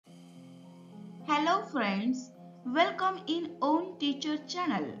Hello friends, welcome in Own Teacher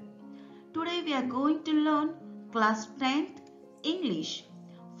channel. Today we are going to learn class 10th English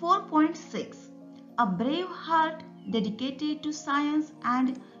 4.6, a brave heart dedicated to science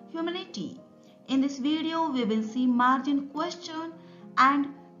and humanity. In this video we will see margin question and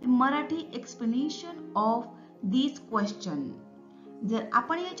the Marathi explanation of these question. जर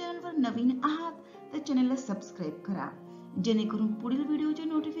आपण या चॅनलवर नवीन आहात तर चॅनलला subscribe करा जेणेकरून पुढील व्हिडिओचे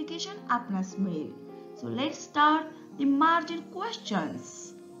नोटिफिकेशन आपणास मिळेल. So let's start the margin questions.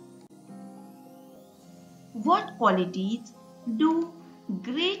 What qualities do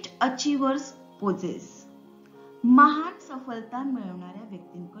great achievers possess? महान सफलता मिळवणाऱ्या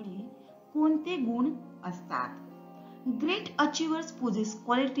व्यक्तींकडे कोणते गुण असतात? Great achievers possess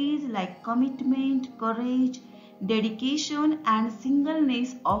qualities like commitment, courage, dedication and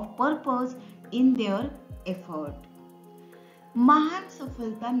singleness of purpose in their effort. महान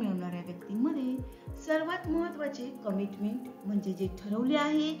सफलता मिळवणाऱ्या व्यक्तींमध्ये सर्वात महत्त्वाचे कमिटमेंट म्हणजे जे ठरवले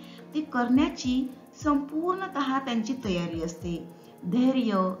आहे ते करण्याची संपूर्णतः त्यांची तयारी असते.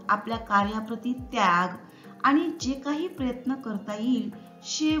 धैर्य, आपल्या कार्याप्रती त्याग आणि जे काही प्रयत्न करता येईल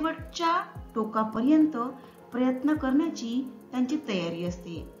शेवटच्या टोकापर्यंत प्रयत्न करण्याची त्यांची तयारी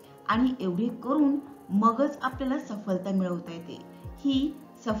असते आणि एवढे करून मगच आपल्याला सफलता मिळवता येते. ही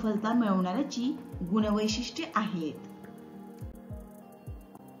सफलता मिळवणाऱ्याची गुणवैशिष्ट्ये आहेत.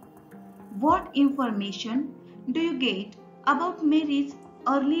 What information do you get about Mary's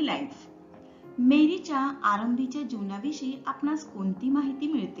early life? मेरीच्या आरंभीच्या जीवनाविषयी आपणास कोणती माहिती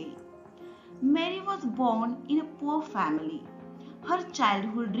मिळते? Mary was born in a poor family. Her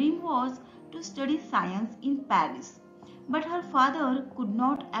childhood dream was to study science in Paris, but her father could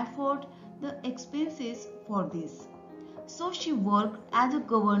not afford the expenses for this. So she worked as a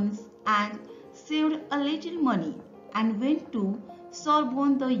governess and saved a little money and went to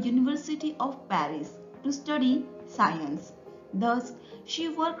Sorbonne, the University of Paris, to study science. Thus, she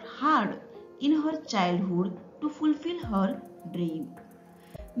worked hard in her childhood to fulfill her dream.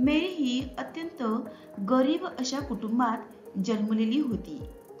 मेरी ही अत्यंत गरीब अशा कुटुंबात जन्मलेली होती.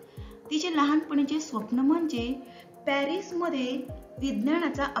 तिचे लहानपणीचे स्वप्न म्हणजे पॅरिसमध्ये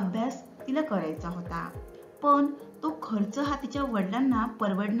विज्ञानाचा अभ्यास तिला करायचा होता, पण तो खर्च हा तिच्या वडिलांना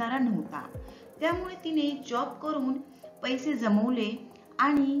परवडणारा नव्हता. त्यामुळे तिने जॉब करून पैसे जमवले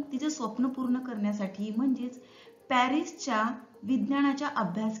आणि तिचे स्वप्न पूर्ण करण्यासाठी म्हणजेच पॅरिसच्या विज्ञानाच्या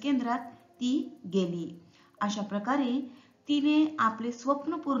अभ्यास केंद्रात ती गेली. अशा प्रकारे तिने आपले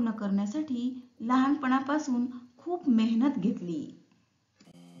स्वप्न पूर्ण करण्यासाठी लहानपणापासून खूप मेहनत घेतली.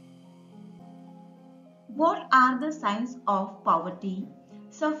 What are the signs of poverty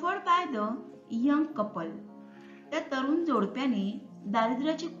suffered by the young couple? त्या तरुण जोडप्याने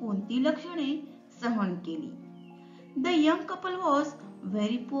दारिद्र्याची कोणती लक्षणे सहन केली? The young couple was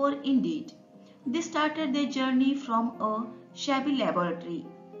very poor indeed. They started their journey from a shabby laboratory.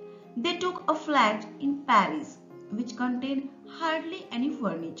 They took a flat in Paris which contained hardly any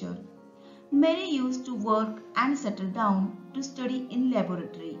furniture. Mary used to work and settle down to study in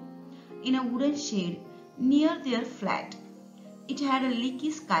laboratory in a wooden shed near their flat. It had a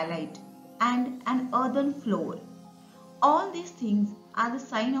leaky skylight and an earthen floor. All these things are the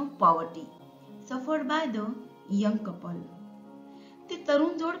sign of poverty suffered by the young couple. ते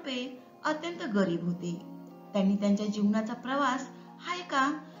तरुण जोडपे अत्यंत गरीब होते. त्यांनी त्यांच्या जीवनाचा प्रवास हा एका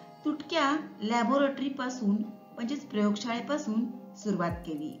तुटक्या लॅबोरेटरी पासून म्हणजेच प्रयोगशाळेपासून सुरुवात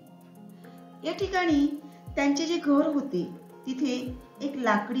केली. या ठिकाणी त्यांचे जे घर होते तिथे एक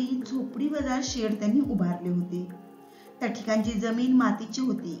लाकडी झोपडी वजा शेड त्यांनी उभारले होते. त्या ठिकाणची जमीन मातीची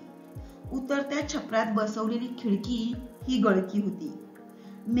होती. उतरत्या छपरात बसवलेली खिडकी ही गळकी होती.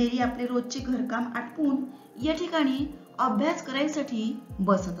 मेरी आपले रोजचे घरकाम आटपून या ठिकाणी अभ्यास करायसाठी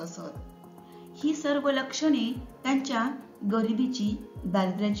बसत असत. ही सर्व लक्षणे त्यांच्या गरिबीची,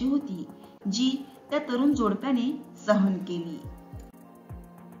 दारिद्र्याची होती जी त्या तरुण जोडप्याने सहन केली.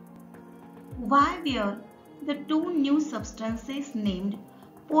 Why were the two new substances named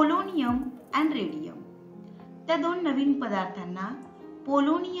polonium and radium? त्या दोन नवीन पदार्थांना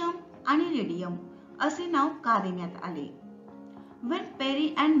पोलोनियम आणि रेडियम असे नाव का देण्यात आले? When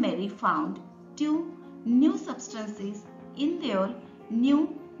Perry and Mary found two new substances in their new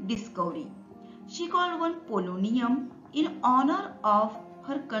discovery, she called one polonium in honor of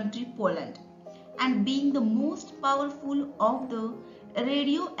her country Poland and being the most powerful of the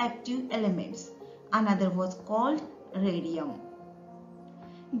radioactive elements. Another was called radium.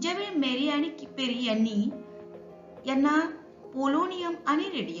 ज्यावेळी मेरी आणि peri यांना polonium आणि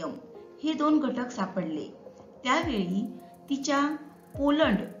radium हे दोन घटक सापडले त्यावेळी तिच्या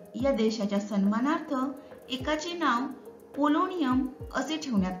पोलंड या देशाच्या सन्मानार्थ एकाचे नाव पोलोनियम असे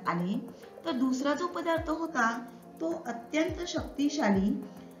ठेवण्यात आले. तर दुसरा जो पदार्थ होता तो अत्यंत शक्तिशाली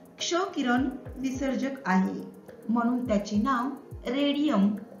क्षकिरण विसर्जक आहे, म्हणून त्याचे नाव रेडियम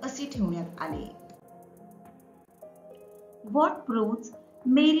असे ठेवण्यात आले. What proves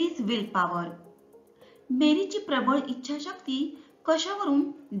Mary's willpower? मेरीची प्रबळ इच्छाशक्ती कशावरून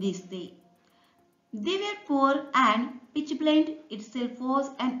दिसते? They were poor and pitchblende itself was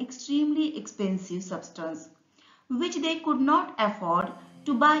an extremely expensive substance which they could not afford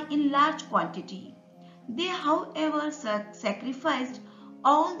to buy in large quantity. They, however, sacrificed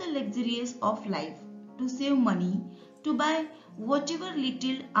all the luxuries of life to save money to buy whatever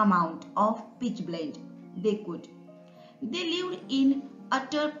little amount of pitchblende they could. They lived in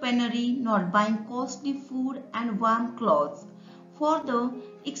utter penury, not buying costly food and warm clothes for the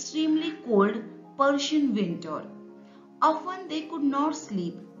extremely cold Persian winter. Often they could not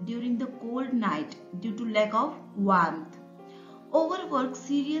sleep during the cold night due to lack of warmth. Overwork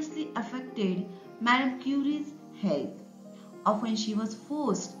seriously affected Madame Curie's health. Often she was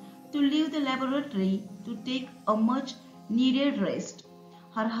forced to leave the laboratory to take a much needed rest.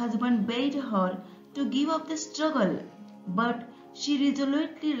 Her husband begged her to give up the struggle, but she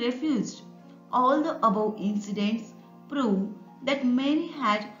resolutely refused. All the above incidents prove that Mary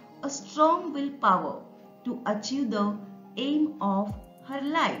had a strong willpower to achieve the aim of her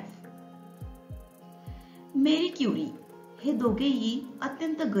life. Marie Curie हे दोघेही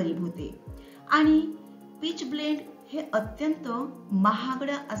अत्यंत गरीब होते आणि pitchblende हे अत्यंत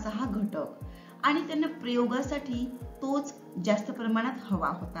महागडा असा हा घटक आणि त्यांना प्रयोगासाठी तोच जास्त प्रमाणात हवा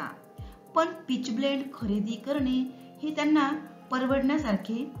होता. पण पिचब्लेंड खरेदी करणे हे त्यांना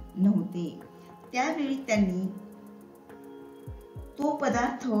परवडण्यासारखे नव्हते. त्यावेळी त्यांनी तो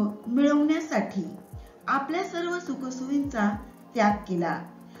पदार्थ मिळवण्यासाठी आपल्या सर्व सुखसोयींचा त्याग केला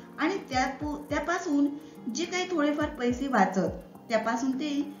आणि त्यापासून जे काही थोडेफार पैसे वाचत त्यापासून ते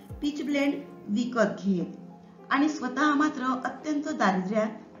पिचब्लेंड विकत घेत आणि स्वतः मात्र अत्यंत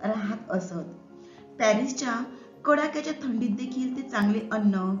दारिद्र्यात राहत असत. पॅरिसच्या कडाक्याच्या थंडीत देखील ते चांगले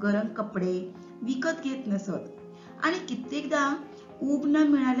अन्न, गरम कपडे विकत घेत नसत आणि कित्येकदा ऊब न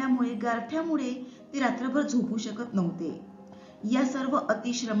मिळाल्यामुळे गारठ्यामुळे ते रात्रभर झोपू शकत नव्हते. या सर्व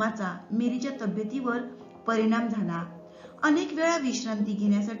अतिश्रमाचा मेरीच्या तब्येतीवर परिणाम झाला. अनेक वेळा विश्रांती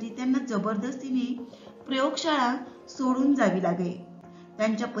घेण्यासाठी त्यांना जबरदस्तीने प्रयोगशाळा सोडून जावी लागे.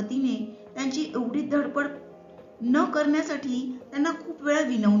 त्यांच्या पतीने त्यांची एवढी धडपड न करण्यासाठी त्यांना खूप वेळा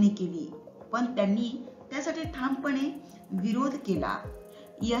विनवणी केली, पण त्यांनी त्यासाठी ठामपणे विरोध केला.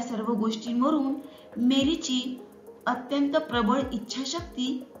 या सर्व गोष्टींवरून मेरीची अत्यंत प्रबळ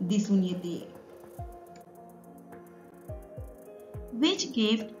इच्छाशक्ती दिसून येते. Which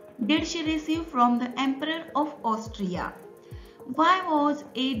gift did she receive from the Emperor of Austria? Why was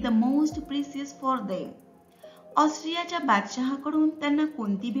it the most precious for them? ऑस्ट्रियाच्या बादशहाकडून त्यांना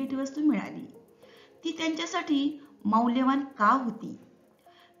कोणती भेटवस्तू मिळाली? ती त्यांच्यासाठी मौल्यवान का होती?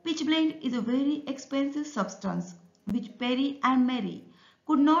 Pitchblende is a very expensive substance which Perry and Mary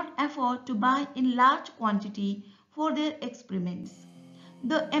could not afford to buy in large quantity for their experiments.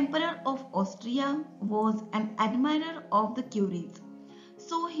 The Emperor of Austria was an admirer of the Curies,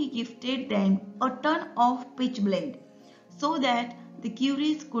 so he gifted them a ton of pitchblende so that the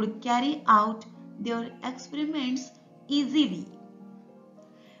Curies could carry out their experiments easily.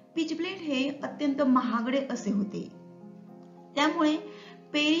 Pitchblende हे अत्यंत महागडे असे होते, त्यामुळे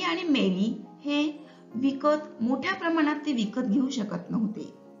peri आणि मेरी हे मोठ्या प्रमाणात ते विकत घेऊ शकत नव्हते.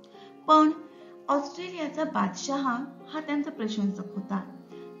 पण ऑस्ट्रेलियाचा बादशाह हा त्यांचा प्रशंसक होता,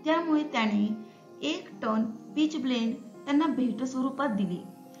 त्यामुळे त्याने 1 टन पिचब्लेंड त्यांना भेट स्वरूपात दिले.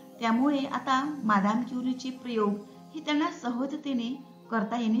 त्यामुळे आता मादाम क्युरीचे प्रयोग हे त्यांना सहजतेने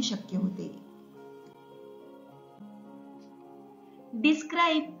करता येणे शक्य होते.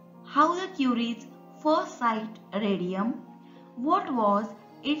 Describe how the Curies first sight radium. What was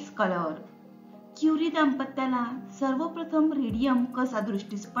its color? Curie दाम्पत्याला सर्वप्रथम रेडियम कसा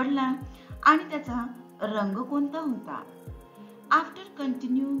दृष्टीस पडला आणि त्याचा रंग कोणता होता? After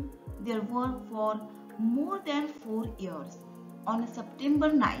continuing their work for more than 4 years, on a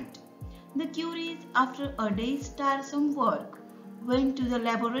September night, the Curies, after a day's tiresome work, went to the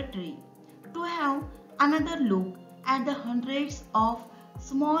laboratory to have another look at the hundreds of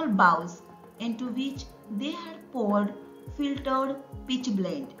small bowls into which they had poured filtered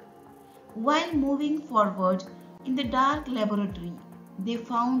pitchblende. While moving forward in the dark laboratory, they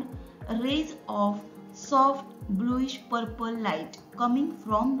found rays of soft bluish purple light coming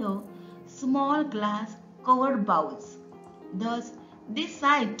from the small glass covered bowls. Thus, they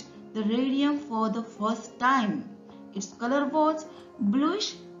sight the radium for the first time. Its color was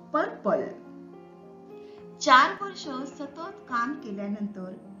bluish purple. 4 वर्ष सतत काम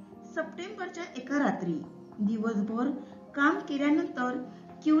केल्यानंतर सप्टेंबरच्या एका रात्री दिवसभर काम केल्यानंतर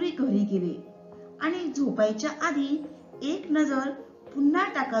क्युरी घरी गेले आणि झोपायच्या आधी एक नजर पुन्हा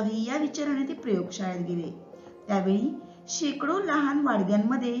टाकावी या विचाराने ते प्रयोगशाळेत गेले. त्यावेळी शेकडो लहान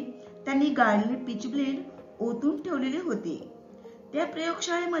वाडग्यांमध्ये त्यांनी गाळलेले पिच ब्लेड ओतून ठेवलेले होते. त्या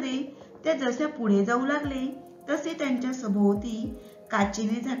प्रयोगशाळेमध्ये त्या जसे पुढे जाऊ लागले तसे त्यांच्या सभोवती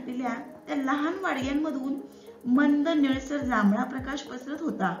काचेने झाकलेल्या त्या लहान वाडग्यांमधून मंद निळसर जांभळा प्रकाश पसरत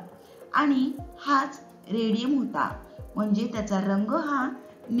होता आणि हाच रेडियम होता. म्हणजे त्याचा रंग हा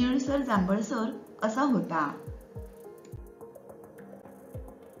निळसर जांभळसर असा होता.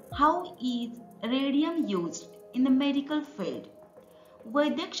 How is radium used in the medical field?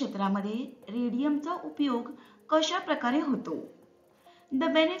 वैद्यक क्षेत्रामध्ये रेडियमचा उपयोग कशा प्रकारे होतो? The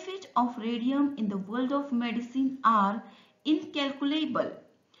benefits of radium in the world of medicine are incalculable.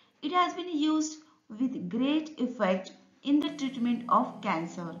 It has been used with great effect in the treatment of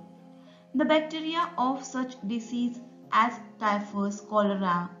cancer. The bacteria of such disease as typhus,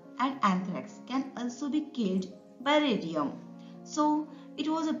 cholera, and anthrax can also be killed by radium. So, it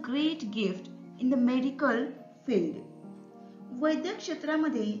was a great gift in the medical field. वैद्यक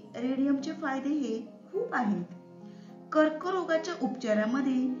क्षेत्रामध्ये रेडियमचे फायदे हे खूप आहेत. कर्करोगाच्या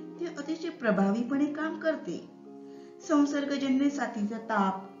उपचारामध्ये ते अतिशय प्रभावीपणे काम करते. संसर्गजन्य साथीचा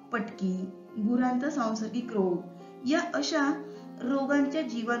ताप, पटकी, गुरांचा सांसर्गिक रोग या अशा रोगांच्या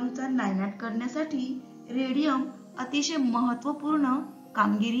जीवाणूचा नायनाट करण्यासाठी रेडियम अतिशय महत्त्वपूर्ण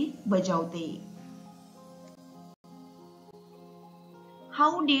कामगिरी बजावते.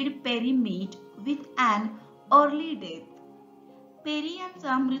 How did peri meet with and early death? Peri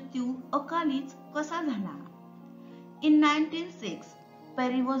यांचा मृत्यू अकालीच कसा झाला? In 1906,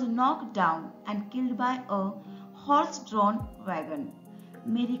 Perry was knocked down and killed by a horse-drawn wagon.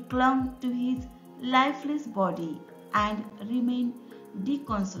 Mary clung to his lifeless body and remained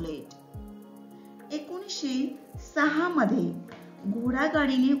disconsolate. 1906 मध्ये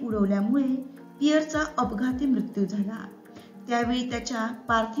घोडागाडीने उडवल्यामुळे पियरचा अपघाती मृत्यू झाला. त्यावेळी त्याच्या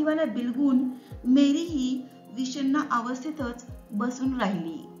पार्थिवाला बिलगून मेरी ही विषण्ण अवस्थेतच बसून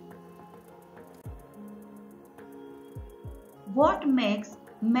राहिली. What makes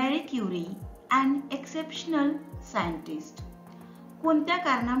Marie Curie an exceptional scientist? कोणत्या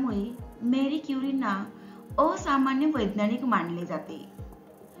कारणामुळे मेरी क्युरींना असामान्य वैज्ञानिक मानले जाते?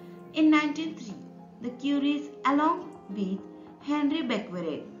 In 1903, the Curies along with Henry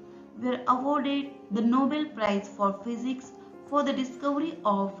Becquerel were awarded the Nobel Prize for Physics for the discovery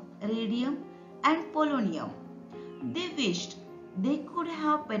of radium and polonium. They wished they could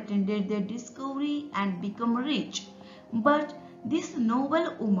have patented their discovery and become rich, but this noble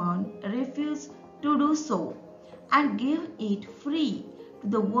woman refused to do so and gave it free to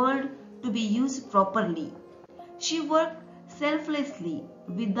the world to be used properly. She worked selflessly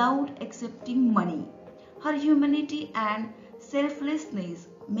without accepting money. Her humanity and selflessness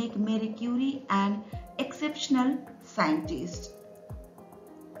make Marie Curie an exceptional scientist.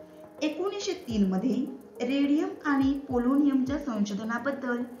 1903 मध्ये radium आणि पोलोनियमच्या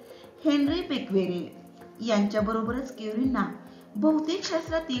संशोधनाबद्दल Henry बेक्वेरेल यांच्याबरोबरच क्युरींना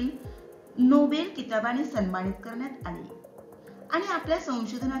भौतिकशास्त्रातील Nobel किताबाने सन्मानित करण्यात आले आणि आपल्या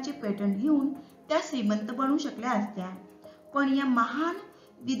संशोधनाचे पेटंट घेऊन त्या श्रीमंत बनू शकल्या असत्या. पण या महान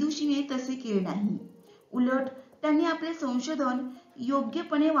विदुषीने तसे केले नाही. उलट त्यांनी आपले संशोधन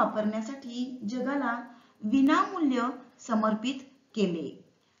योग्यपणे वापरण्यासाठी जगाला विनामूल्य समर्पित केले.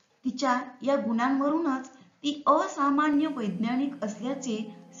 तिच्या या गुणांवरूनच ती असामान्य वैज्ञानिक असल्याचे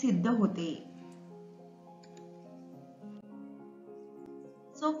सिद्ध होते.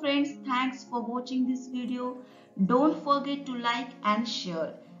 So friends, thanks for watching this video. Don't forget to like and share.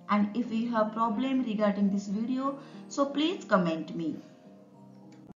 And if you have problem regarding this video, so please comment me.